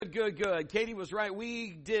Good. Katie was right.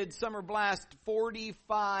 We did Summer Blast,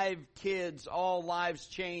 45 kids, all lives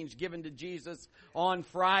changed, given to Jesus on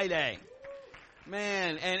Friday.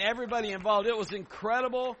 Man, and everybody involved. It was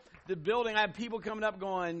incredible. The building, I had people coming up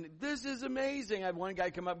going, this is amazing. I had one guy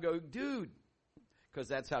come up and go, dude, because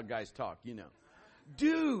that's how guys talk, you know.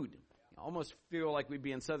 Dude. I almost feel like we'd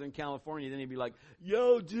be in Southern California. Then he'd be like,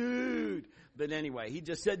 yo, dude. But anyway, he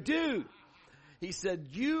just said, dude. He said,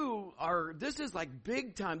 this is like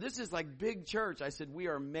big time. This is like big church. I said, we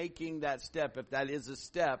are making that step. If that is a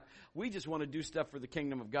step, we just want to do stuff for the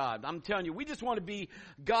kingdom of God. I'm telling you, we just want to be,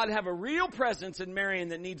 God have a real presence in Marion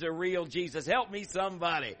that needs a real Jesus. Help me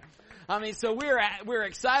somebody. I mean, so we're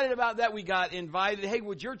excited about that. We got invited. Hey,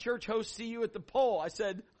 would your church host see you at the pole? I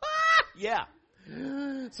said, yeah.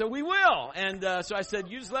 So we will. And so I said,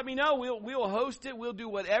 you just let me know. We'll host it. We'll do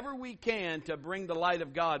whatever we can to bring the light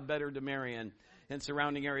of God better to Marion and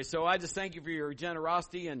surrounding areas. So I just thank you for your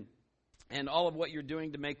generosity and all of what you're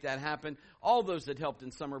doing to make that happen. All those that helped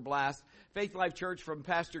in Summer Blast. Faith Life Church from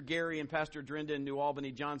Pastor Gary and Pastor Drinda in New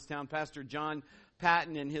Albany, Johnstown. Pastor John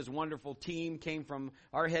Patton and his wonderful team came from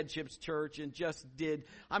our Headships Church and just did,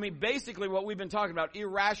 basically what we've been talking about,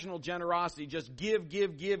 irrational generosity. Just give.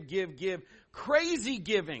 Crazy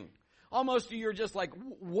giving. Almost you're just like,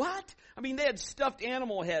 what? They had stuffed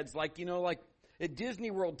animal heads, like at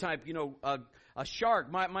Disney World type, a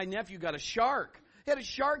shark. My nephew got a shark. He had a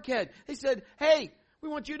shark head. They said, hey, we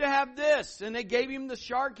want you to have this. And they gave him the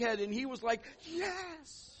shark head, and he was like,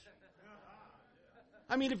 yes.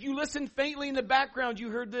 If you listen faintly in the background, you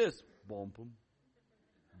heard this. Bum, bum,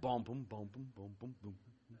 bum, bum, bum, bum, bum, bum,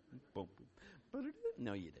 bum, bum.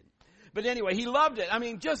 No, you didn't. But anyway, he loved it.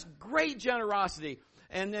 Just great generosity.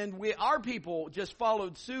 And then our people just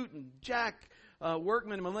followed suit, and Jack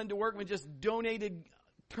Workman and Melinda Workman just donated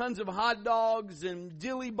tons of hot dogs and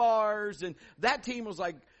dilly bars. And that team was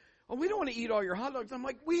like, oh, we don't want to eat all your hot dogs. I'm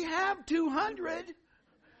like, we have 200.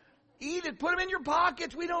 Eat it. Put them in your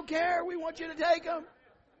pockets. We don't care. We want you to take them.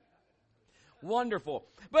 Wonderful.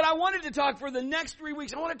 But I wanted to talk for the next 3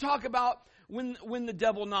 weeks. I want to talk about when the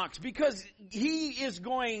devil knocks, because he is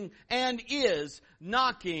going and is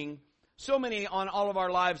knocking so many on all of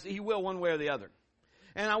our lives. He will one way or the other.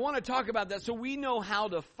 And I want to talk about that so we know how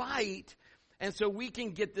to fight and so we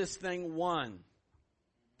can get this thing won.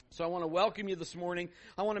 So I want to welcome you this morning.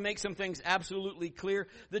 I want to make some things absolutely clear.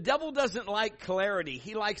 The devil doesn't like clarity.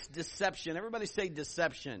 He likes deception. Everybody say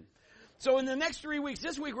deception. So in the next 3 weeks,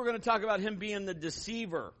 this week we're going to talk about him being the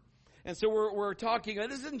deceiver. And so we're talking,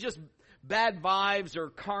 this isn't just bad vibes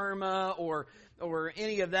or karma or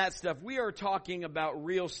any of that stuff. We are talking about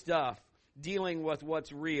real stuff, dealing with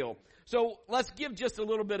what's real. So let's give just a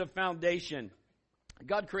little bit of foundation.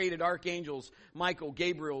 God created archangels, Michael,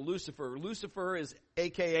 Gabriel, Lucifer. Lucifer is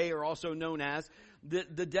AKA, or also known as, the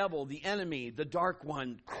devil, the enemy, the dark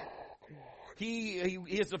one. He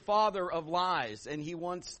is the father of lies, and he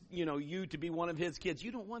wants, you to be one of his kids.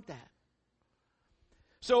 You don't want that.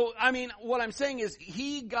 So, what I'm saying is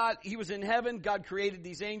he was in heaven. God created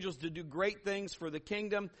these angels to do great things for the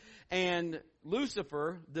kingdom. And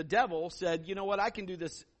Lucifer, the devil, said, you know what? I can do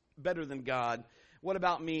this better than God. What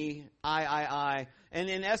about me? I. And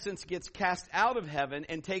in essence gets cast out of heaven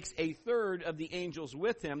and takes a third of the angels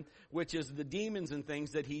with him, which is the demons and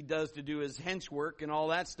things that he does to do his henchwork and all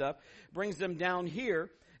that stuff. Brings them down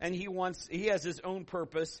here, and he has his own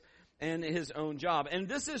purpose and his own job. And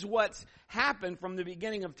this is what's happened from the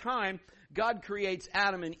beginning of time. God creates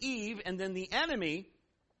Adam and Eve, and then the enemy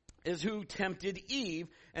is who tempted Eve.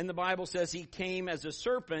 And the Bible says he came as a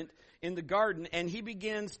serpent in the garden, and he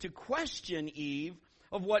begins to question Eve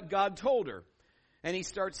of what God told her. And he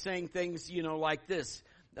starts saying things, like this.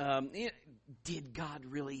 Did God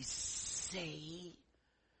really say?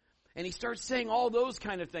 And he starts saying all those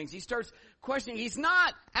kind of things. He starts questioning. He's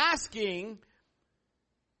not asking,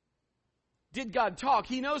 did God talk?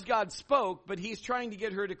 He knows God spoke, but he's trying to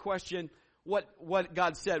get her to question what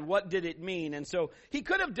God said. What did it mean? And so he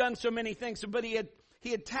could have done so many things, but he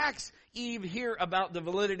attacks Eve here about the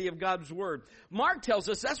validity of God's word. Mark tells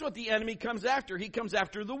us that's what the enemy comes after. He comes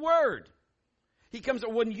after the word.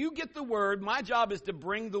 When you get the word, my job is to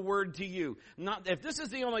bring the word to you. If this is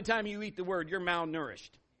the only time you eat the word, you're malnourished.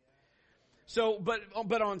 So,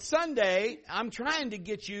 but on Sunday, I'm trying to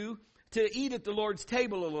get you to eat at the Lord's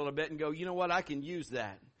table a little bit and go, you know what, I can use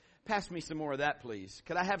that. Pass me some more of that, please.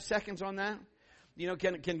 Could I have seconds on that?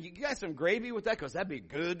 Can you guys some gravy with that? Because that'd be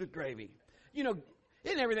good with gravy. Isn't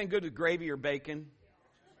everything good with gravy or bacon?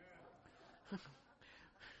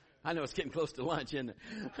 I know it's getting close to lunch, isn't it?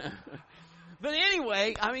 But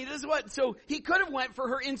anyway, this is so he could have went for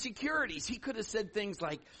her insecurities. He could have said things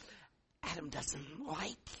like, Adam doesn't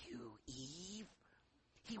like you, Eve.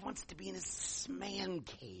 He wants to be in his man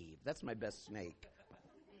cave. That's my best snake.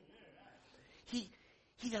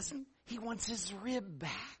 He wants his rib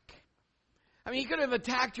back. I mean, he could have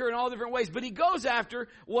attacked her in all different ways, but he goes after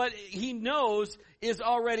what he knows is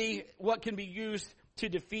already what can be used to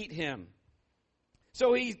defeat him.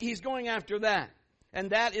 So he's going after that.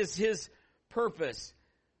 And that is his purpose.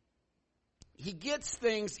 He gets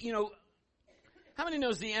things, how many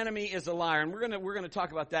knows the enemy is a liar? And we're going to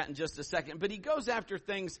talk about that in just a second. But he goes after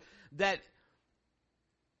things that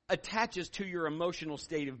attaches to your emotional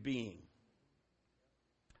state of being.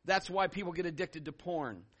 That's why people get addicted to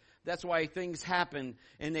porn. That's why things happen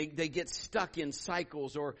and they get stuck in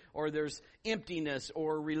cycles or there's emptiness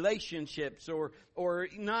or relationships or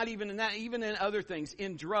not even in that, even in other things,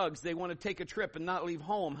 in drugs. They want to take a trip and not leave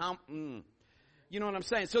home. You know what I'm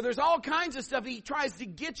saying? So there's all kinds of stuff he tries to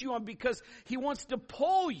get you on because he wants to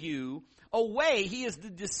pull you away. He is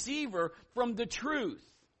the deceiver from the truth.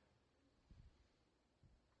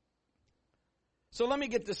 So let me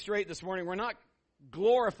get this straight this morning. We're not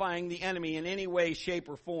glorifying the enemy in any way, shape,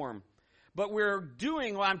 or form. But we're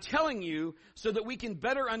doing what I'm telling you so that we can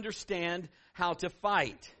better understand how to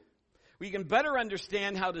fight. We can better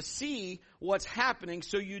understand how to see what's happening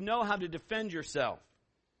so you know how to defend yourself.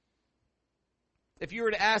 If you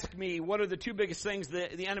were to ask me what are the two biggest things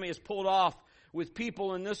that the enemy has pulled off with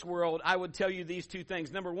people in this world, I would tell you these two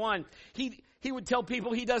things. Number one, he would tell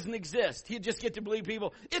people he doesn't exist. He'd just get to believe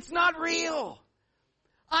people, it's not real.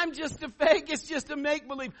 I'm just a fake. It's just a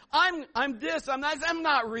make-believe. I'm this. I'm that. I'm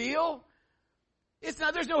not real. It's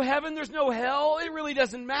not. There's no heaven. There's no hell. It really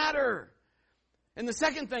doesn't matter. And the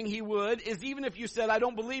second thing he would is even if you said, I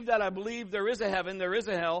don't believe that. I believe there is a heaven. There is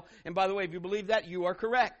a hell. And by the way, if you believe that, you are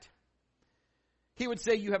correct. He would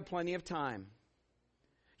say you have plenty of time.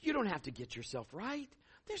 You don't have to get yourself right.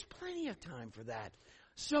 There's plenty of time for that.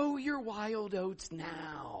 Sow your wild oats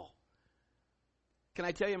now. Can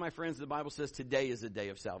I tell you, my friends, the Bible says today is a day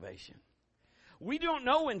of salvation. We don't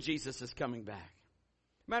know when Jesus is coming back.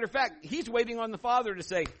 Matter of fact, he's waiting on the Father to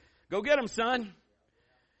say, go get him, son.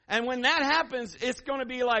 And when that happens, it's going to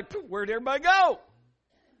be like, where'd everybody go?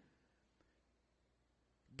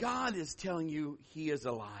 God is telling you he is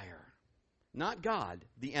a liar. Not God,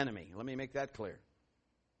 the enemy. Let me make that clear.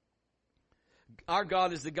 Our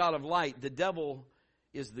God is the God of light. The devil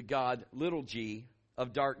is the God, little g,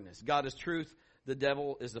 of darkness. God is truth. The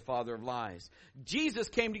devil is the father of lies. Jesus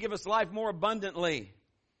came to give us life more abundantly.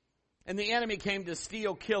 And the enemy came to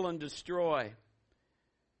steal, kill, and destroy.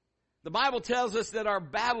 The Bible tells us that our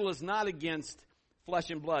battle is not against flesh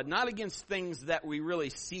and blood, not against things that we really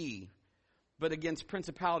see, but against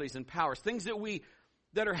principalities and powers, things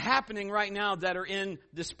that are happening right now that are in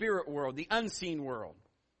the spirit world, the unseen world.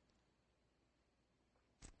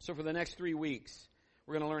 So for the next 3 weeks,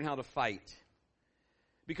 we're going to learn how to fight.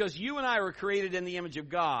 Because you and I were created in the image of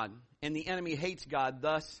God, and the enemy hates God,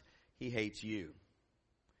 thus he hates you.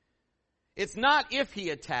 It's not if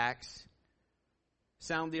he attacks.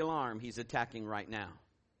 Sound the alarm. He's attacking right now.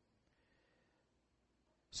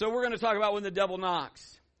 So we're going to talk about when the devil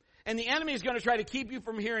knocks. And the enemy is going to try to keep you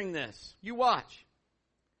from hearing this. You watch.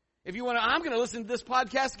 If you want to, I'm going to listen to this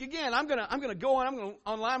podcast again. I'm going to go on. I'm going to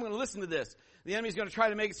online. I'm going to listen to this. The enemy's going to try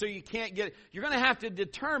to make it so you can't get it. You're going to have to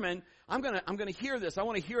determine, I'm going to hear this. I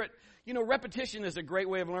want to hear it. Repetition is a great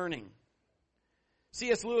way of learning.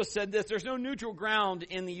 C.S. Lewis said this, there's no neutral ground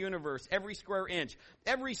in the universe. Every square inch,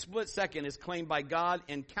 every split second is claimed by God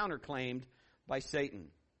and counterclaimed by Satan.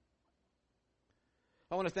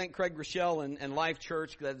 I want to thank Craig Rochelle and Life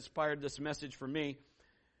Church that inspired this message for me.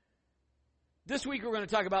 This week we're going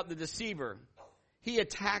to talk about the deceiver. He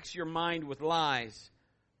attacks your mind with lies.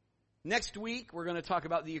 Next week we're going to talk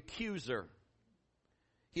about the accuser.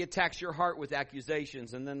 He attacks your heart with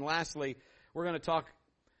accusations. And then lastly, we're going to talk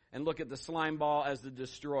and look at the slime ball as the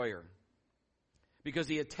destroyer, because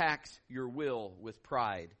he attacks your will with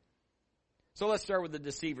pride. So let's start with the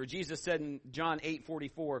deceiver. Jesus said in John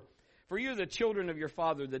 8:44, for you are the children of your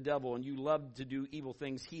father, the devil, and you love to do evil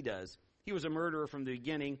things he does. He was a murderer from the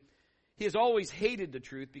beginning. He has always hated the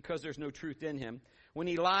truth because there's no truth in him. When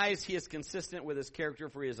he lies, he is consistent with his character,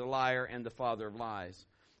 for he is a liar and the father of lies.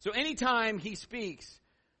 So anytime he speaks,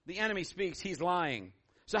 the enemy speaks, he's lying.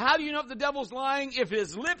 So how do you know if the devil's lying? If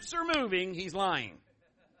his lips are moving, he's lying.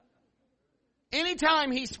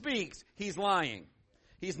 Anytime he speaks, he's lying.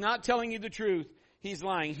 He's not telling you the truth. He's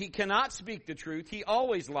lying. He cannot speak the truth. He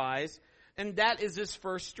always lies. And that is his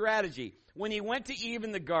first strategy. When he went to Eve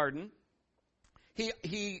in the garden,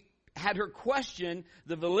 he had her question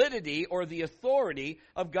the validity or the authority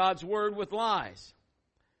of God's word with lies.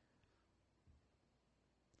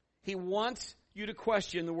 He wants you to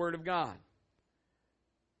question the Word of God.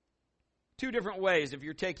 Two different ways if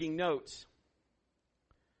you're taking notes.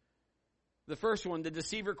 The first one, the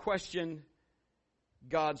deceiver questioned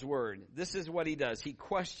God's Word. This is what he does. He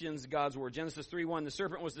questions God's Word. Genesis 3:1, the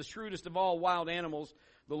serpent was the shrewdest of all wild animals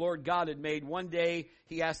the Lord God had made. One day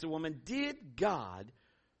he asked the woman, did God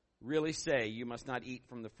really say you must not eat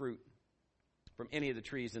from the fruit from any of the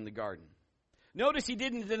trees in the garden? Notice he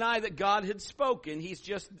didn't deny that God had spoken. He's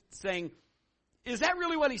just saying, is that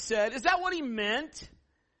really what he said? Is that what he meant?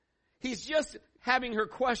 He's just having her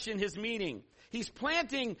question his meaning. He's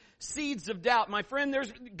planting seeds of doubt. My friend,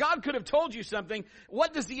 God could have told you something.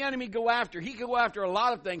 What does the enemy go after? He could go after a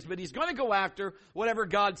lot of things, but he's going to go after whatever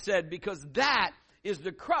God said, because that is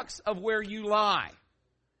the crux of where you lie.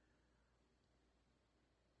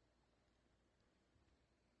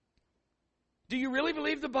 Do you really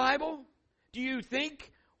believe the Bible? Do you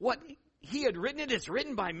think what he had written it is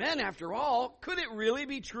written by men after all? Could it really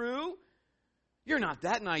be true? You're not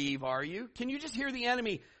that naive, are you? Can you just hear the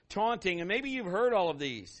enemy taunting? And maybe you've heard all of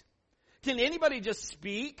these. Can anybody just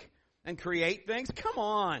speak and create things? Come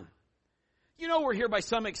on. You know we're here by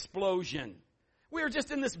some explosion. We're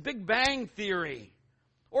just in this Big Bang theory.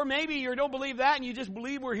 Or maybe you don't believe that and you just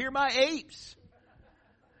believe we're here by apes.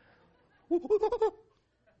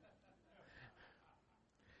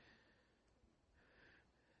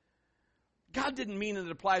 God didn't mean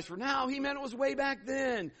it applies for now. He meant it was way back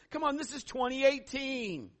then. Come on, this is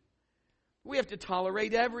 2018. We have to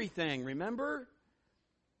tolerate everything, remember?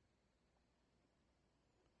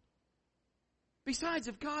 Besides,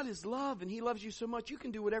 if God is love and He loves you so much, you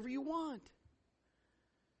can do whatever you want.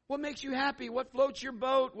 What makes you happy? What floats your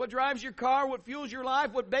boat? What drives your car? What fuels your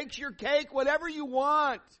life? What bakes your cake? Whatever you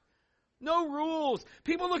want. No rules.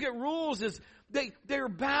 People look at rules as they're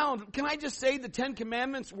bound. Can I just say the 10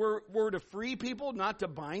 Commandments were to free people, not to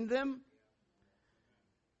bind them?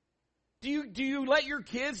 Do you let your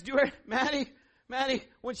kids do it? Maddie,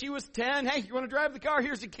 when she was 10, hey, you want to drive the car?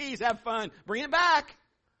 Here's the keys. Have fun. Bring it back.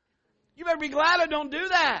 You better be glad I don't do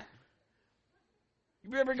that.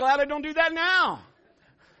 You better be glad I don't do that now.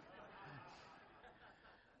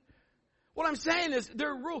 What I'm saying is,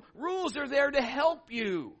 rules are there to help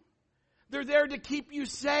you. They're there to keep you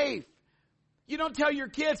safe. You don't tell your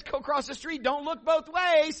kids, go across the street, don't look both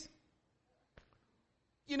ways.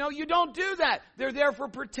 You know, you don't do that. They're there for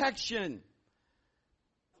protection.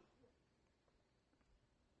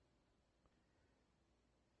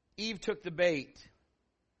 Eve took the bait.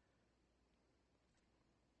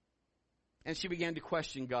 And she began to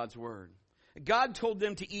question God's word. God told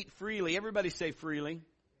them to eat freely. Everybody say freely.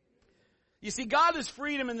 You see, God is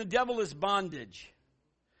freedom and the devil is bondage.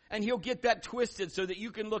 And he'll get that twisted so that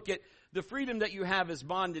you can look at the freedom that you have as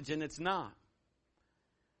bondage, and it's not.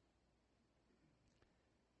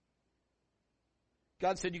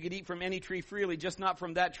 God said you could eat from any tree freely, just not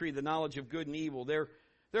from that tree, the knowledge of good and evil. There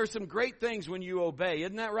are some great things when you obey.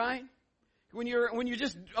 Isn't that right? When you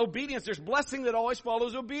just obedience, there's blessing that always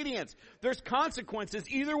follows obedience. There's consequences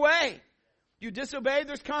either way. You disobey,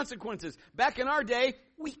 there's consequences. Back in our day,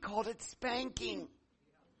 we called it spanking.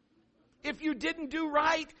 If you didn't do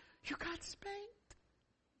right, you got spanked.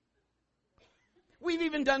 We've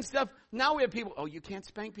even done stuff. Now we have people, oh, you can't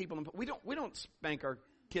spank people. We don't spank our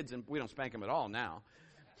kids, and we don't spank them at all now.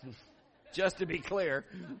 Just to be clear.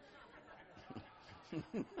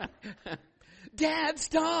 Dad,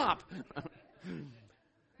 stop.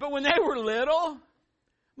 But when they were little,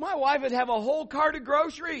 my wife would have a whole cart of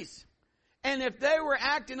groceries. And if they were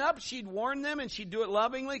acting up, she'd warn them and she'd do it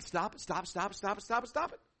lovingly. Stop it.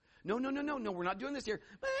 No, we're not doing this here.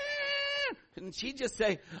 And she'd just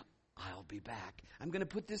say, I'll be back. I'm going to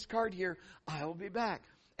put this card here. I'll be back.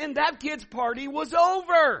 And that kid's party was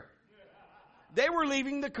over. They were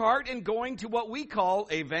leaving the cart and going to what we call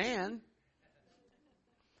a van.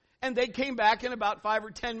 And they came back in about 5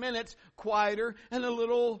 or 10 minutes, quieter and a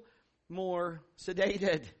little more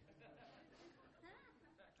sedated.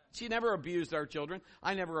 She never abused our children.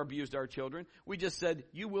 I never abused our children. We just said,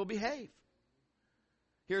 you will behave.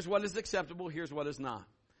 Here's what is acceptable. Here's what is not.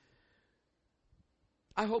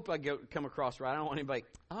 I hope I come across right. I don't want anybody,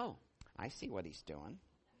 oh, I see what he's doing.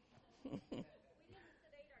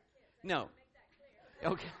 No.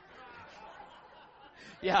 Okay.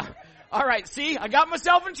 Yeah. All right. See, I got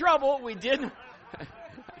myself in trouble. We didn't.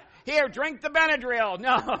 Here, drink the Benadryl.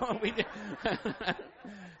 No, we didn't.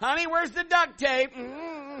 Honey, where's the duct tape?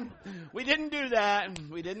 We didn't do that.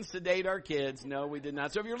 We didn't sedate our kids. No, we did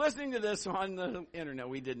not. So if you're listening to this on the internet,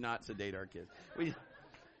 we did not sedate our kids.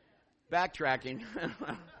 Backtracking.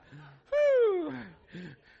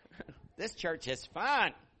 This church is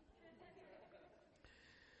fun.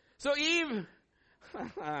 So Eve,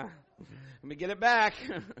 let me get it back.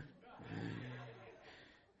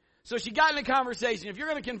 So she got in a conversation. If you're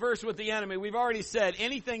going to converse with the enemy, we've already said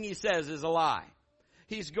anything he says is a lie.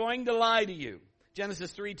 He's going to lie to you.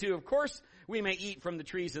 Genesis 3:2, of course we may eat from the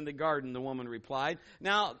trees in the garden, the woman replied.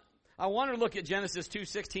 Now, I want to look at Genesis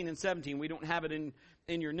 2:16 and 17. We don't have it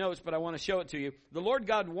in your notes, but I want to show it to you. The Lord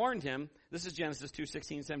God warned him, this is Genesis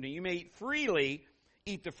 2:16 and 17, you may freely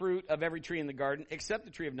eat the fruit of every tree in the garden, except the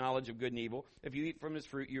tree of knowledge of good and evil. If you eat from its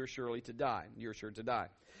fruit, you're sure to die.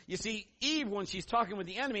 You see, Eve, when she's talking with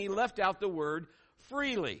the enemy, left out the word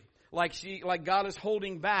freely. Like God is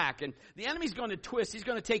holding back. And the enemy's going to twist. He's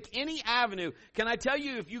going to take any avenue. Can I tell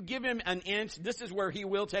you, if you give him an inch, this is where he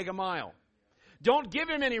will take a mile. Don't give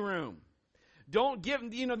him any room. Don't give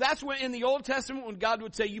him, that's when in the Old Testament when God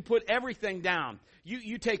would say you put everything down.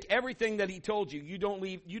 You take everything that he told you. You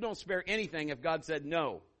don't spare anything if God said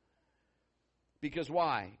no. Because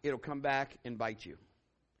why? It'll come back and bite you.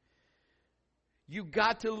 You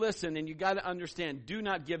got to listen and you got to understand. Do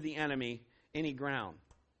not give the enemy any ground.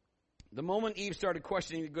 The moment Eve started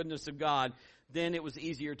questioning the goodness of God, then it was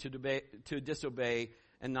easier to disobey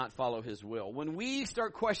and not follow his will. When we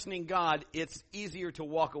start questioning God, it's easier to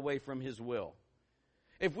walk away from his will.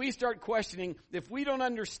 If we start questioning, if we don't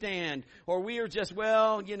understand, or we are just,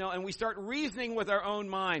 and we start reasoning with our own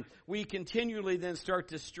mind, we continually then start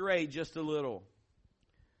to stray just a little.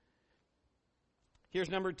 Here's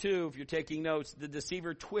number 2, if you're taking notes. The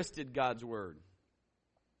deceiver twisted God's word.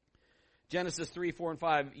 Genesis 3, 4, and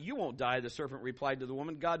 5, you won't die, the serpent replied to the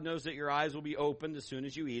woman. God knows that your eyes will be opened as soon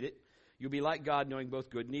as you eat it. You'll be like God, knowing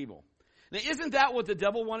both good and evil. Now, isn't that what the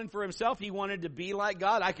devil wanted for himself? He wanted to be like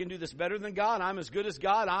God. I can do this better than God. I'm as good as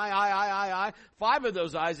God. I. 5 of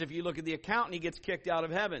those eyes, if you look at the account, and he gets kicked out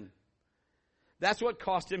of heaven. That's what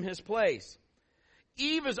cost him his place.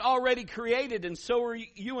 Eve is already created, and so are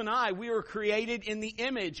you and I. We were created in the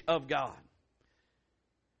image of God.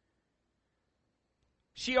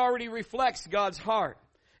 She already reflects God's heart.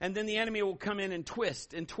 And then the enemy will come in and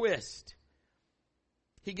twist and twist.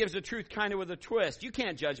 He gives the truth kind of with a twist. You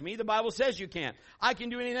can't judge me. The Bible says you can't. I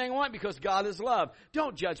can do anything I want because God is love.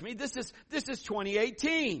 Don't judge me. This is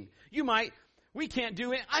 2018. We can't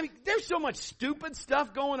do it. There's so much stupid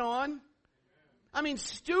stuff going on.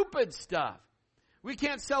 Stupid stuff. We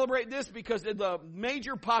can't celebrate this because of the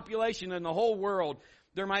major population in the whole world.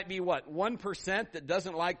 There might be 1% that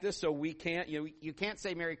doesn't like this, so we can't. You can't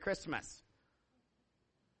say Merry Christmas.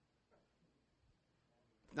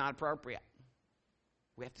 It's not appropriate.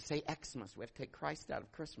 We have to say Xmas. We have to take Christ out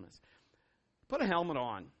of Christmas. Put a helmet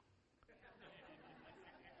on.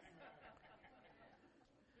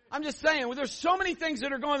 I'm just saying, there's so many things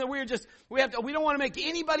that are going that we don't want to make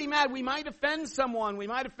anybody mad. We might offend someone.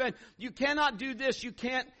 You cannot do this. You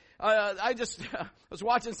can't. I was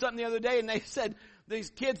watching something the other day, and they said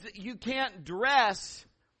these kids, you can't dress.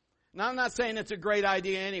 Now, I'm not saying it's a great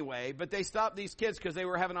idea anyway, but they stopped these kids because they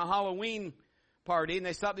were having a Halloween party, and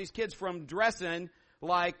they stopped these kids from dressing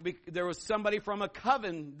like there was somebody from a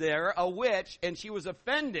coven there, a witch, and she was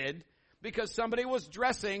offended because somebody was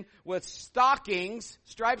dressing with stockings,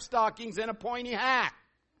 striped stockings, and a pointy hat.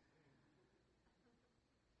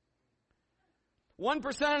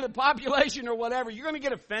 1% of the population or whatever, you're going to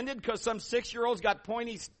get offended because some 6-year-old's got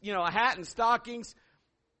pointy, a hat and stockings.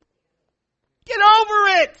 Get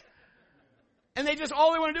over it! And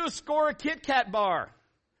all they want to do is score a Kit Kat bar.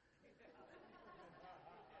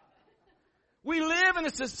 We live in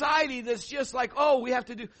a society that's just like, we have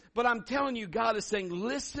to do. But I'm telling you, God is saying,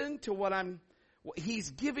 listen to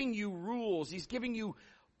He's giving you rules. He's giving you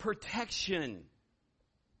protection.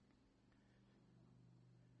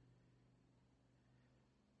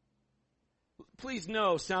 Please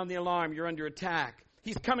know, sound the alarm, you're under attack.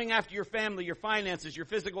 He's coming after your family, your finances, your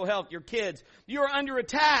physical health, your kids. You're under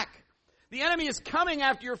attack. The enemy is coming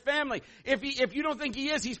after your family. If you don't think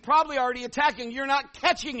he is, he's probably already attacking. You're not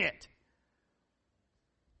catching it.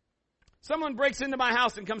 Someone breaks into my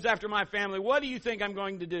house and comes after my family. What do you think I'm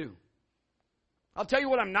going to do? I'll tell you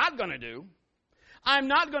what I'm not going to do. I'm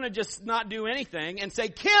not going to just not do anything and say,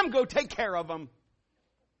 Kim, go take care of them.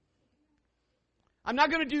 I'm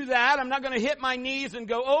not going to do that. I'm not going to hit my knees and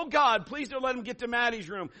go, oh God, please don't let them get to Maddie's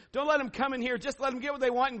room. Don't let them come in here. Just let them get what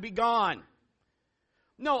they want and be gone.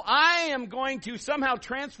 No, I am going to somehow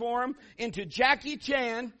transform into Jackie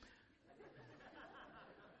Chan,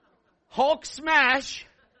 Hulk Smash,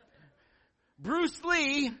 Bruce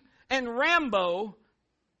Lee, and Rambo.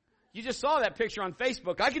 You just saw that picture on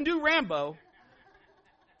Facebook. I can do Rambo.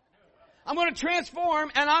 I'm going to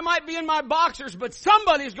transform, and I might be in my boxers, but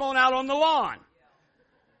somebody's going out on the lawn.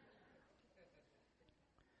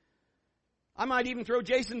 I might even throw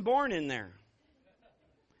Jason Bourne in there.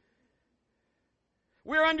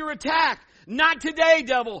 We're under attack. Not today,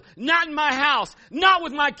 devil. Not in my house. Not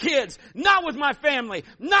with my kids. Not with my family.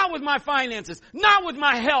 Not with my finances. Not with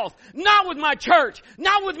my health. Not with my church.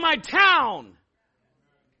 Not with my town.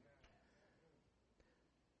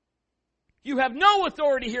 You have no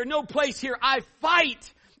authority here, no place here. I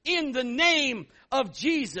fight in the name of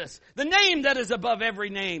Jesus, the name that is above every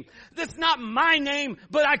name. That's not my name,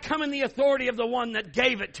 but I come in the authority of the one that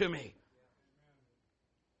gave it to me.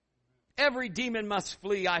 Every demon must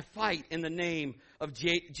flee. I fight in the name of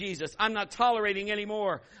Jesus. I'm not tolerating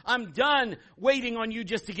anymore. I'm done waiting on you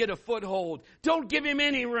just to get a foothold. Don't give him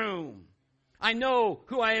any room. I know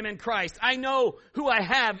who I am in Christ. I know who I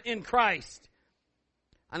have in Christ.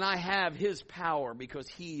 And I have his power because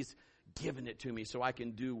he's given it to me so I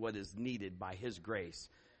can do what is needed by his grace.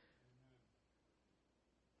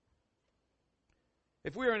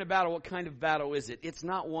 If we're in a battle, what kind of battle is it? It's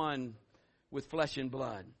not one with flesh and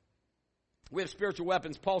blood. We have spiritual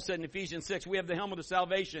weapons. Paul said in Ephesians 6, we have the helmet of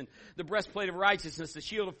salvation, the breastplate of righteousness, the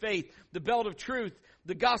shield of faith, the belt of truth,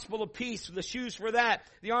 the gospel of peace, the shoes for that,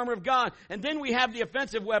 the armor of God. And then we have the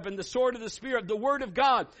offensive weapon, the sword of the Spirit, the word of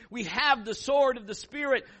God. We have the sword of the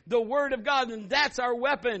Spirit, the word of God, and that's our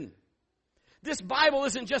weapon. This Bible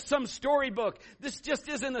isn't just some storybook. This just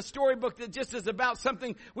isn't a storybook that just is about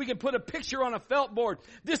something we can put a picture on a felt board.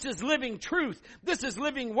 This is living truth. This is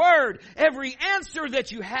living word. Every answer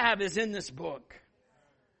that you have is in this book.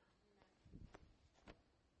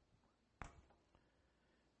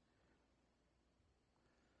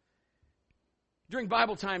 During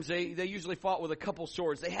Bible times, they usually fought with a couple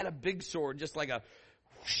swords. They had a big sword, just like a,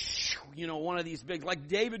 one of these big, like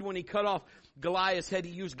David when he cut off Goliath's head,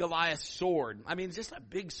 he used Goliath's sword. I mean, it's just a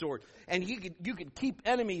big sword. And you could keep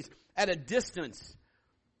enemies at a distance.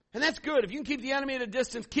 And that's good. If you can keep the enemy at a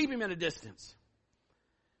distance, keep him at a distance.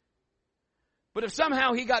 But if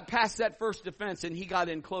somehow he got past that first defense and he got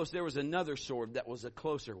in close, there was another sword that was a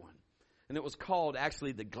closer one. And it was called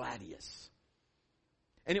actually the gladius.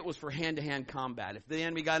 And it was for hand-to-hand combat. If the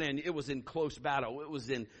enemy got in, it was in close battle. It was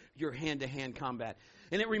in your hand-to-hand combat.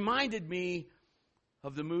 And it reminded me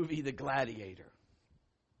of the movie The Gladiator.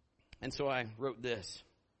 And so I wrote this.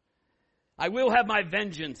 I will have my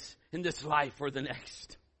vengeance in this life or the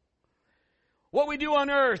next. What we do on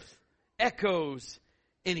earth echoes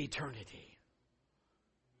in eternity.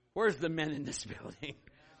 Where's the men in this building?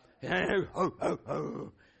 Ho, ho,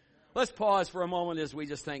 ho. Let's pause for a moment as we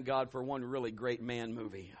just thank God for one really great man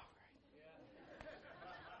movie.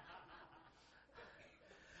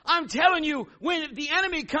 I'm telling you, when the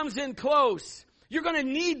enemy comes in close, you're going to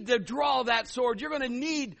need to draw that sword. You're going to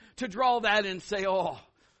need to draw that and say, oh,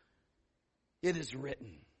 it is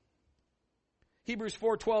written. Hebrews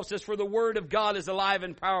 4:12 says, for the word of God is alive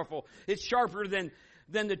and powerful. It's sharper than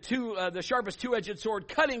the sharpest two-edged sword,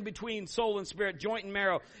 cutting between soul and spirit, joint and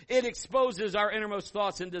marrow. It exposes our innermost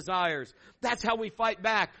thoughts and desires. That's how we fight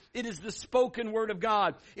back. It is the spoken word of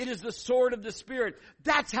God. It is the sword of the Spirit.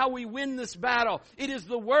 That's how we win this battle. It is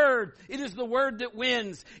the word. It is the word that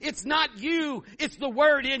wins. It's not you. It's the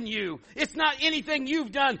word in you. It's not anything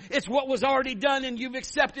you've done. It's what was already done, and you've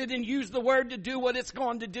accepted and used the word to do what it's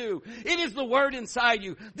going to do. It is the word inside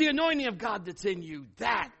you. The anointing of God that's in you.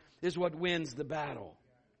 That is what wins the battle.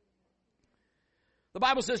 The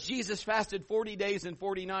Bible says Jesus fasted 40 days and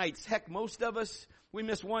 40 nights. Heck, most of us, we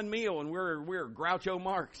miss one meal and we're Groucho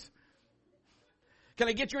Marx. Can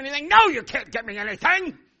I get you anything? No, you can't get me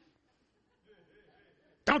anything.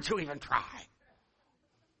 Don't you even try.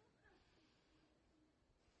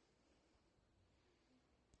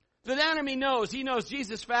 The enemy knows. He knows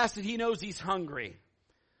Jesus fasted. He knows he's hungry.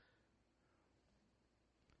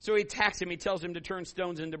 So he attacks him. He tells him to turn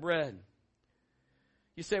stones into bread.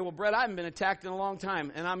 You say, well, Brett, I haven't been attacked in a long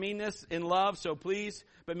time. And I mean this in love, so please.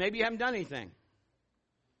 But maybe you haven't done anything.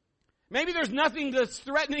 Maybe there's nothing that's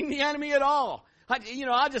threatening the enemy at all.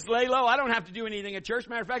 I'll just lay low. I don't have to do anything at church.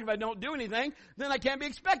 Matter of fact, if I don't do anything, then I can't be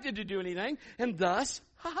expected to do anything. And thus,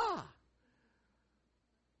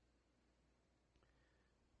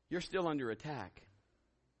 you're still under attack.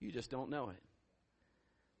 You just don't know it.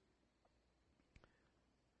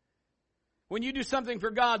 When you do something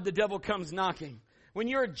for God, the devil comes knocking. When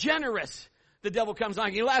you're generous, the devil comes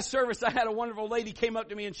knocking. Last service, I had a wonderful lady came up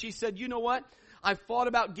to me and she said, you know what? I've thought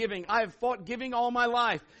about giving. I have fought giving all my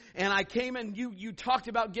life. And I came and you talked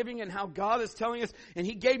about giving and how God is telling us. And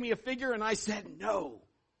he gave me a figure and I said, no.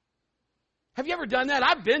 Have you ever done that?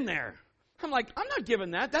 I've been there. I'm like, I'm not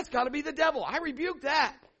giving that. That's got to be the devil. I rebuke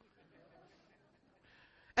that.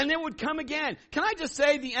 And it would come again. Can I just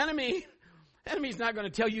say the enemy's not going to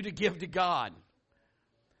tell you to give to God.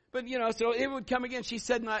 But, so it would come again. She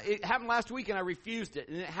said, it happened last week and I refused it.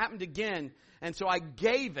 And it happened again. And so I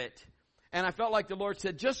gave it. And I felt like the Lord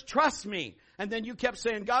said, just trust me. And then you kept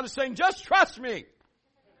saying, God is saying, just trust me.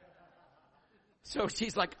 So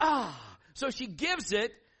she's like, So she gives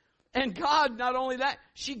it. And God, not only that,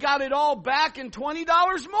 she got it all back and $20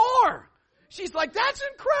 more. She's like, that's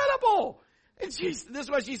incredible. And this is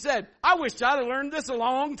what she said. I wish I'd have learned this a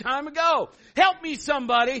long time ago. Help me,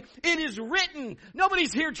 somebody. It is written.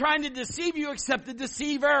 Nobody's here trying to deceive you except the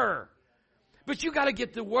deceiver. But you got to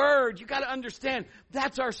get the word. You got to understand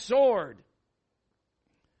that's our sword.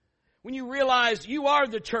 When you realize you are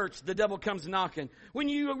the church, the devil comes knocking. When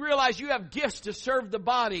you realize you have gifts to serve the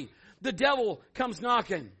body, the devil comes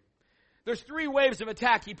knocking. There's 3 waves of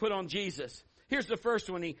attack he put on Jesus. Here's the first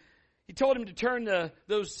one. He told him to turn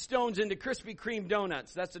those stones into Krispy Kreme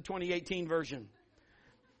donuts. That's the 2018 version.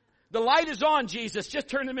 The light is on, Jesus. Just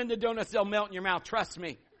turn them into donuts. They'll melt in your mouth. Trust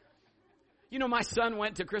me. My son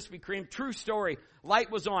went to Krispy Kreme. True story.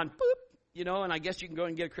 Light was on. Boop. And I guess you can go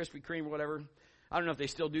and get a Krispy Kreme or whatever. I don't know if they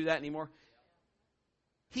still do that anymore.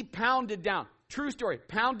 He pounded down. True story.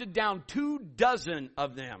 Pounded down 24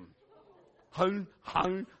 of them. Hung.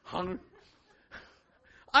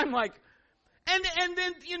 I'm like, and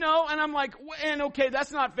then, and I'm like, and okay,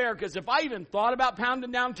 that's not fair, because if I even thought about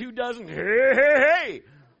pounding down 24, hey.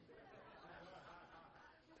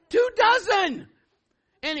 24!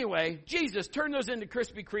 Anyway, Jesus turned those into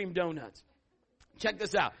Krispy Kreme donuts. Check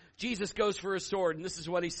this out. Jesus goes for his sword, and this is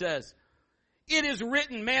what he says. It is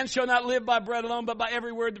written, man shall not live by bread alone, but by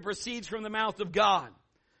every word that proceeds from the mouth of God.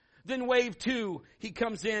 Then wave 2, he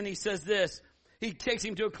comes in, he says this. He takes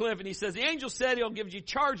him to a cliff and he says, the angel said he'll give you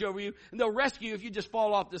charge over you and they'll rescue you if you just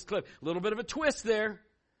fall off this cliff. A little bit of a twist there.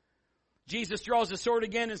 Jesus draws the sword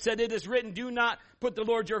again and said, it is written, do not put the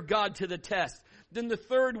Lord your God to the test. Then the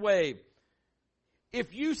third wave.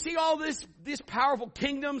 If you see all these powerful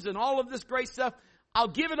kingdoms and all of this great stuff, I'll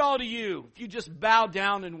give it all to you. If you just bow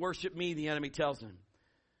down and worship me, the enemy tells him.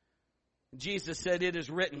 Jesus said, it is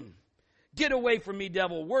written, get away from me,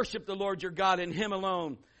 devil. Worship the Lord your God and him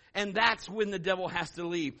alone. And that's when the devil has to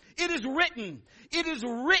leave. It is written. It is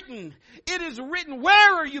written. It is written.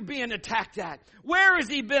 Where are you being attacked at? Where has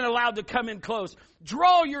he been allowed to come in close?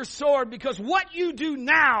 Draw your sword, because what you do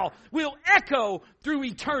now will echo through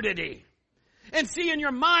eternity. And see, in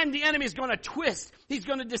your mind, the enemy is going to twist. He's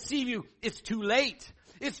going to deceive you. It's too late.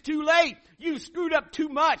 It's too late. You screwed up too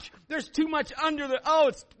much. There's too much under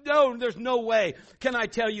there's no way. Can I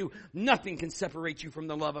tell you, nothing can separate you from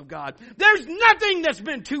the love of God. There's nothing that's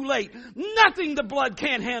been too late. Nothing the blood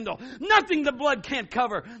can't handle. Nothing the blood can't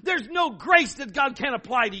cover. There's no grace that God can't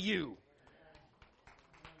apply to you.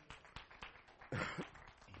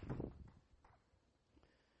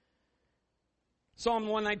 Psalm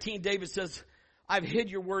 119, David says, I've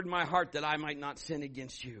hid your word in my heart that I might not sin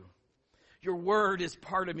against you. Your word is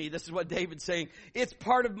part of me. This is what David's saying. It's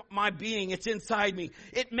part of my being. It's inside me.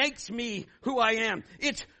 It makes me who I am.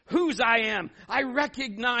 It's whose I am. I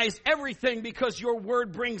recognize everything because your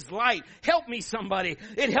word brings light. Help me, somebody.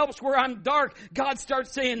 It helps where I'm dark. God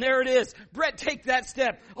starts saying, there it is. Brett, take that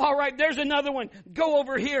step. All right, there's another one. Go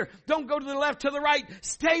over here. Don't go to the left, to the right.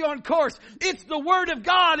 Stay on course. It's the word of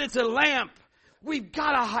God. It's a lamp. We've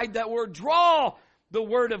got to hide that word. Draw the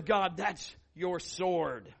word of God. That's your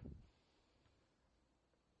sword.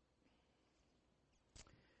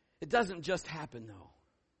 It doesn't just happen, though.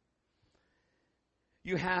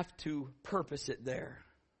 You have to purpose it there.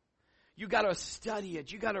 You got to study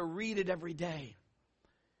it. You got to read it every day.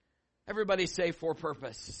 Everybody say for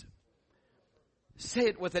purpose. Say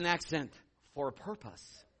it with an accent. For a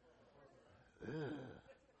purpose. Ugh.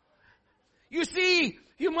 You see,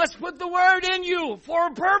 you must put the word in you for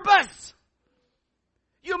a purpose.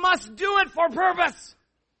 You must do it for purpose.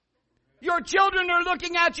 Your children are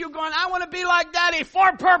looking at you going, I want to be like Daddy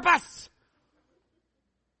for purpose.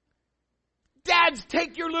 Dads,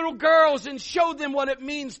 take your little girls and show them what it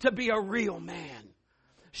means to be a real man.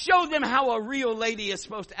 Show them how a real lady is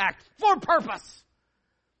supposed to act for purpose.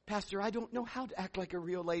 Pastor, I don't know how to act like a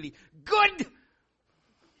real lady. Good.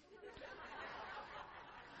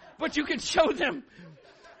 But you can show them.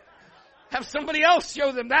 Have somebody else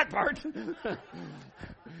show them that part.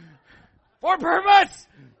 For purpose.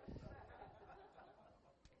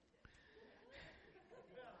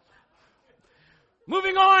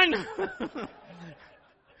 Moving on.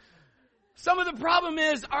 Some of the problem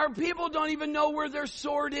is our people don't even know where their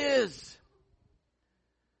sword is.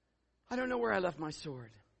 I don't know where I left my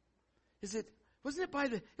sword. Wasn't it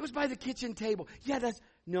it was by the kitchen table. Yeah,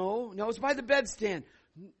 no, it's by the bedstand.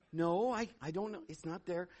 No, I don't know. It's not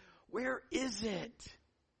there. Where is it?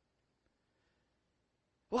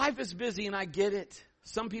 Life is busy, and I get it.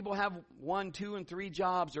 Some people have 1, 2, and 3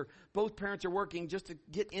 jobs, or both parents are working just to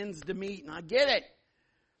get ends to meet, and I get it.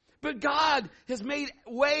 But God has made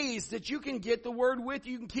ways that you can get the Word with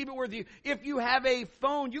you. You can keep it with you. If you have a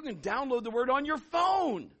phone, you can download the Word on your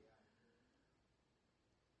phone.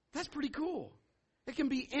 That's pretty cool. It can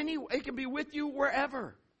be with you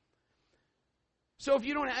wherever. So if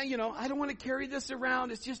you don't, I don't want to carry this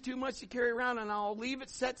around. It's just too much to carry around, and I'll leave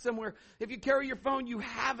it set somewhere. If you carry your phone, you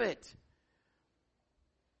have it.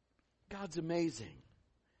 God's amazing.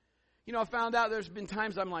 I found out there's been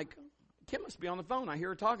times I'm like, Kim must be on the phone. I hear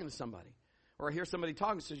her talking to somebody. Or I hear somebody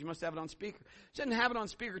talking, so she must have it on speaker. She doesn't have it on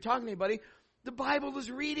speaker talking to anybody. The Bible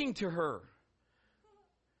is reading to her.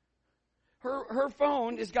 Her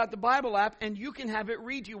phone has got the Bible app, and you can have it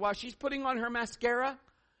read to you while she's putting on her mascara.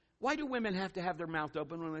 Why do women have to have their mouth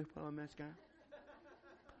open when they put on mascara?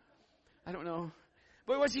 I don't know.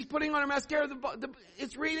 But when she's putting on her mascara,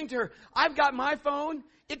 it's reading to her. I've got my phone.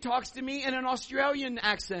 It talks to me in an Australian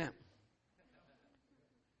accent.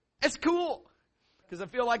 It's cool because I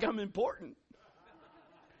feel like I'm important.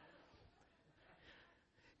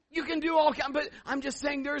 You can do all kinds, but I'm just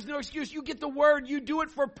saying there's no excuse. You get the Word. You do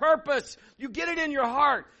it for purpose. You get it in your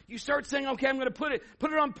heart. You start saying, okay, I'm going to put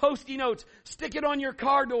it on Post-it notes. Stick it on your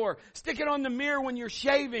car door. Stick it on the mirror when you're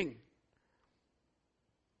shaving.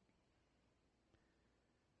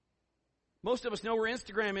 Most of us know where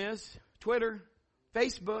Instagram is, Twitter,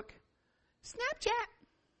 Facebook, Snapchat.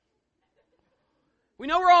 We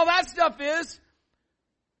know where all that stuff is.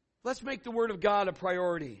 Let's make the Word of God a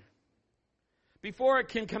priority. Before it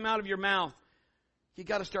can come out of your mouth, you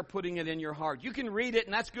got to start putting it in your heart. You can read it,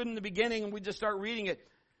 and that's good in the beginning, and we just start reading it.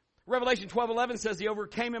 Revelation 12:11 says he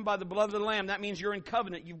overcame him by the blood of the Lamb. That means you're in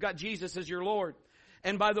covenant. You've got Jesus as your Lord.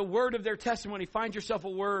 And by the word of their testimony, find yourself a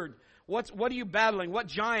word. What are you battling? What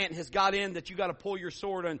giant has got in that you got to pull your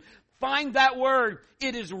sword on? Find that word.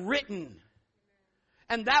 It is written.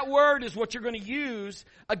 And that word is what you're going to use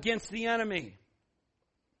against the enemy.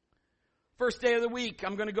 First day of the week,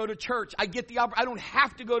 I'm going to go to church. I don't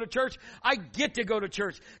have to go to church. I get to go to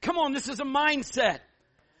church. Come on, this is a mindset.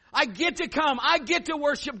 I get to come. I get to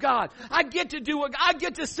worship God. I get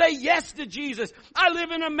to say yes to Jesus. I live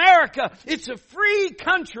in America. It's a free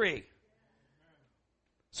country.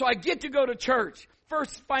 So I get to go to church.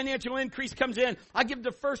 First financial increase comes in. I give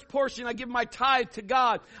the first portion. I give my tithe to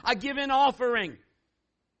God. I give an offering.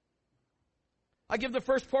 I give the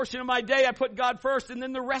first portion of my day. I put God first, and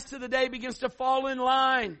then the rest of the day begins to fall in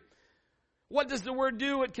line. What does the Word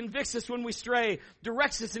do? It convicts us when we stray,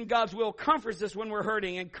 directs us in God's will, comforts us when we're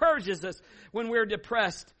hurting, encourages us when we're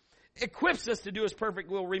depressed, equips us to do His perfect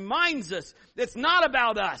will, reminds us that it's not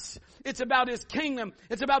about us. It's about His kingdom.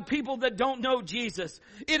 It's about people that don't know Jesus.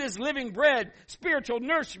 It is living bread, spiritual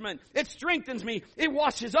nourishment. It strengthens me. It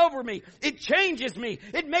washes over me. It changes me.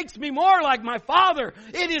 It makes me more like my Father.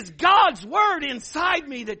 It is God's Word inside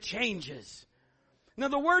me that changes. Now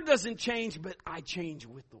the Word doesn't change, but I change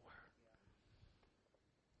with the Word.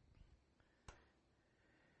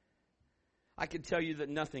 I could tell you that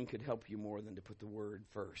nothing could help you more than to put the Word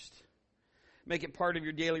first. Make it part of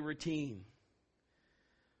your daily routine.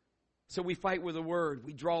 So we fight with the Word.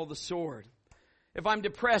 We draw the sword. If I'm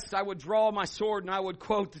depressed, I would draw my sword and I would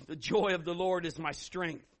quote, "The joy of the Lord is my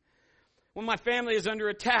strength." When my family is under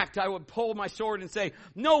attack, I would pull my sword and say,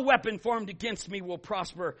 "No weapon formed against me will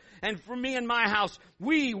prosper. And for me and my house,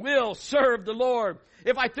 we will serve the Lord."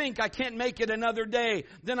 If I think I can't make it another day,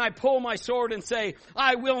 then I pull my sword and say,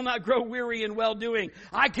 "I will not grow weary in well-doing.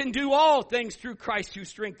 I can do all things through Christ who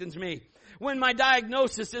strengthens me." When my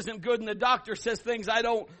diagnosis isn't good and the doctor says things I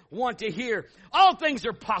don't want to hear, all things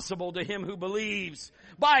are possible to him who believes.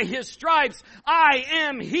 By His stripes, I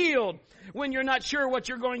am healed. When you're not sure what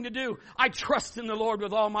you're going to do, I trust in the Lord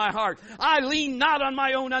with all my heart. I lean not on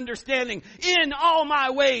my own understanding. In all my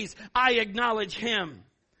ways, I acknowledge Him.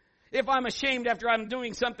 If I'm ashamed after I'm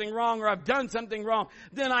doing something wrong or I've done something wrong,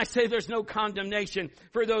 then I say there's no condemnation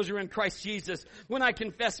for those who are in Christ Jesus. When I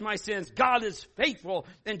confess my sins, God is faithful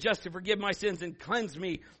and just to forgive my sins and cleanse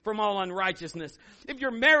me from all unrighteousness. If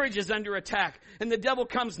your marriage is under attack and the devil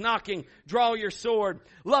comes knocking, draw your sword.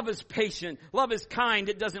 Love is patient. Love is kind.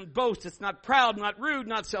 It doesn't boast. It's not proud, not rude,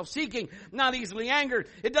 not self-seeking, not easily angered.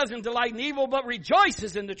 It doesn't delight in evil, but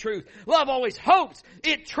rejoices in the truth. Love always hopes.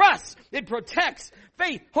 It trusts. It protects.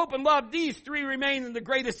 Faith, hope, and love, these three remain, and the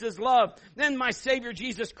greatest is love. Then my Savior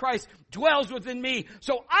Jesus Christ dwells within me,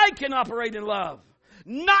 so I can operate in love.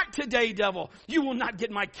 Not today, devil. You will not get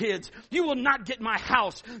my kids. You will not get my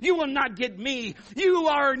house. You will not get me. You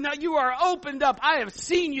are opened up. I have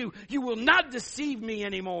seen you. You will not deceive me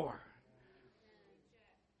anymore.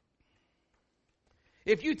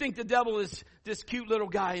 If you think the devil is this cute little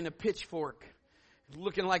guy in a pitchfork,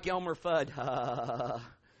 looking like Elmer Fudd,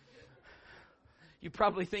 you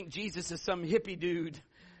probably think Jesus is some hippie dude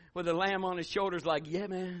with a lamb on his shoulders like, yeah,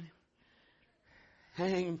 man,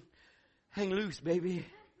 hang loose, baby.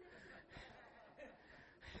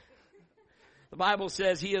 The Bible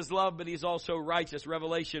says he is love, but he's also righteous.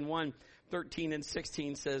 Revelation 1:13 and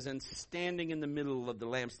 16 says, and standing in the middle of the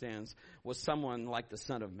lampstands was someone like the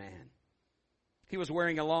Son of Man. He was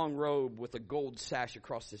wearing a long robe with a gold sash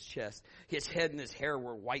across his chest. His head and his hair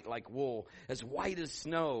were white like wool, as white as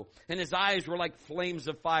snow. And his eyes were like flames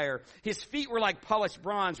of fire. His feet were like polished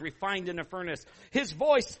bronze refined in a furnace. His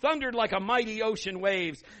voice thundered like a mighty ocean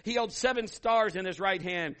waves. He held 7 stars in his right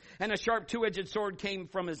hand, and a sharp 2-edged sword came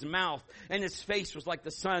from his mouth. And his face was like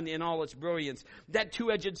the sun in all its brilliance. That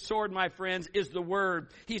 2-edged sword, my friends, is the Word.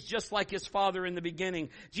 He's just like his Father in the beginning.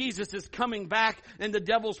 Jesus is coming back, and the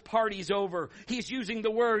devil's party's over. He's using the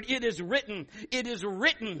word. It is written. It is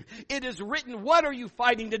written. It is written. What are you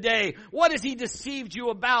fighting today? What has he deceived you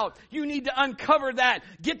about? You need to uncover that.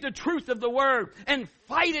 Get the truth of the word and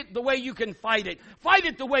fight it the way you can fight it. Fight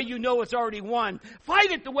it the way you know it's already won. Fight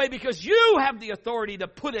it the way because you have the authority to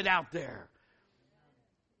put it out there.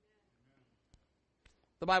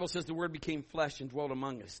 The Bible says the word became flesh and dwelt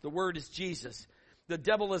among us. The word is Jesus. The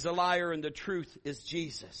devil is a liar and the truth is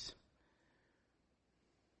Jesus.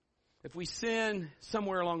 If we sin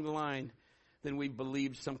somewhere along the line, then we've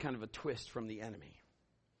believed some kind of a twist from the enemy.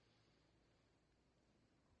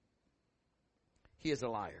 He is a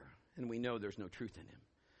liar, and we know there's no truth in him.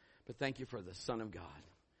 But thank you for the Son of God.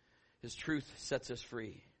 His truth sets us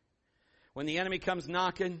free. When the enemy comes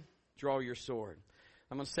knocking, draw your sword.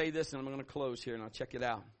 I'm going to say this, and I'm going to close here, and I'll check it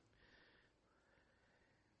out.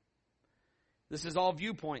 This is all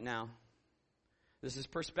viewpoint now. This is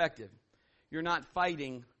perspective. You're not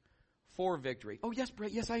fighting for victory. Oh, yes,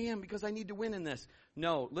 Brett, yes, I am, because I need to win in this.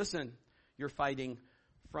 No, listen, you're fighting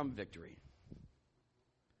from victory.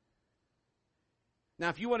 Now,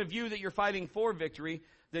 if you want to view that you're fighting for victory,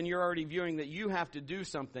 then you're already viewing that you have to do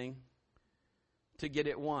something to get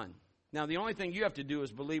it won. Now, the only thing you have to do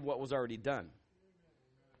is believe what was already done.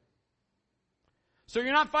 So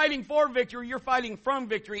you're not fighting for victory, you're fighting from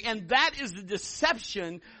victory, and that is the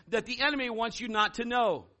deception that the enemy wants you not to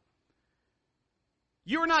know.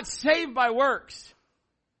 You are not saved by works.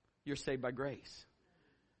 You're saved by grace.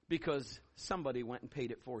 Because somebody went and paid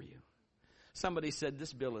it for you. Somebody said,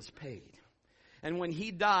 this bill is paid. And when he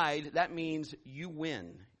died, that means you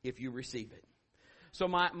win if you receive it. So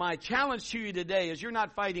my challenge to you today is you're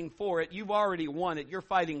not fighting for it. You've already won it. You're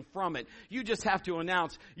fighting from it. You just have to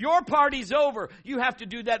announce, your party's over. You have to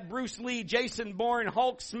do that Bruce Lee, Jason Bourne,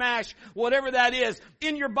 Hulk smash, whatever that is,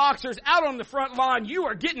 in your boxers, out on the front lawn. You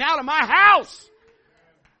are getting out of my house.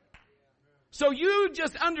 So you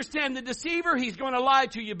just understand the deceiver, he's going to lie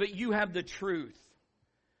to you, but you have the truth.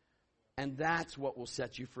 And that's what will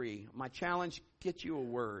set you free. My challenge, get you a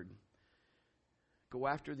word. Go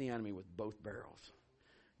after the enemy with both barrels.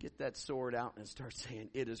 Get that sword out and start saying,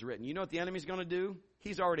 it is written. You know what the enemy's going to do?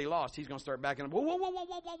 He's already lost. He's going to start backing up. Whoa, whoa, whoa, whoa,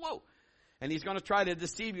 whoa, whoa, whoa. And he's going to try to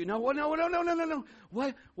deceive you. No. What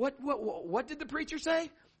did the preacher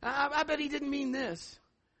say? I bet he didn't mean this.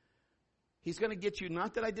 He's going to get you,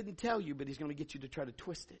 not that I didn't tell you, but he's going to get you to try to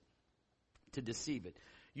twist it, to deceive it.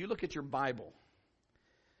 You look at your Bible.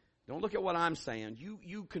 Don't look at what I'm saying.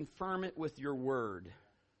 You confirm it with your word.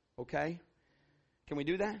 Okay? Can we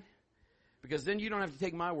do that? Because then you don't have to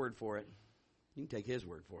take my word for it. You can take his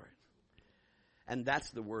word for it. And that's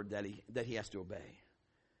the word that he has to obey.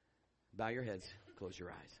 Bow your heads, close your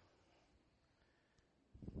eyes.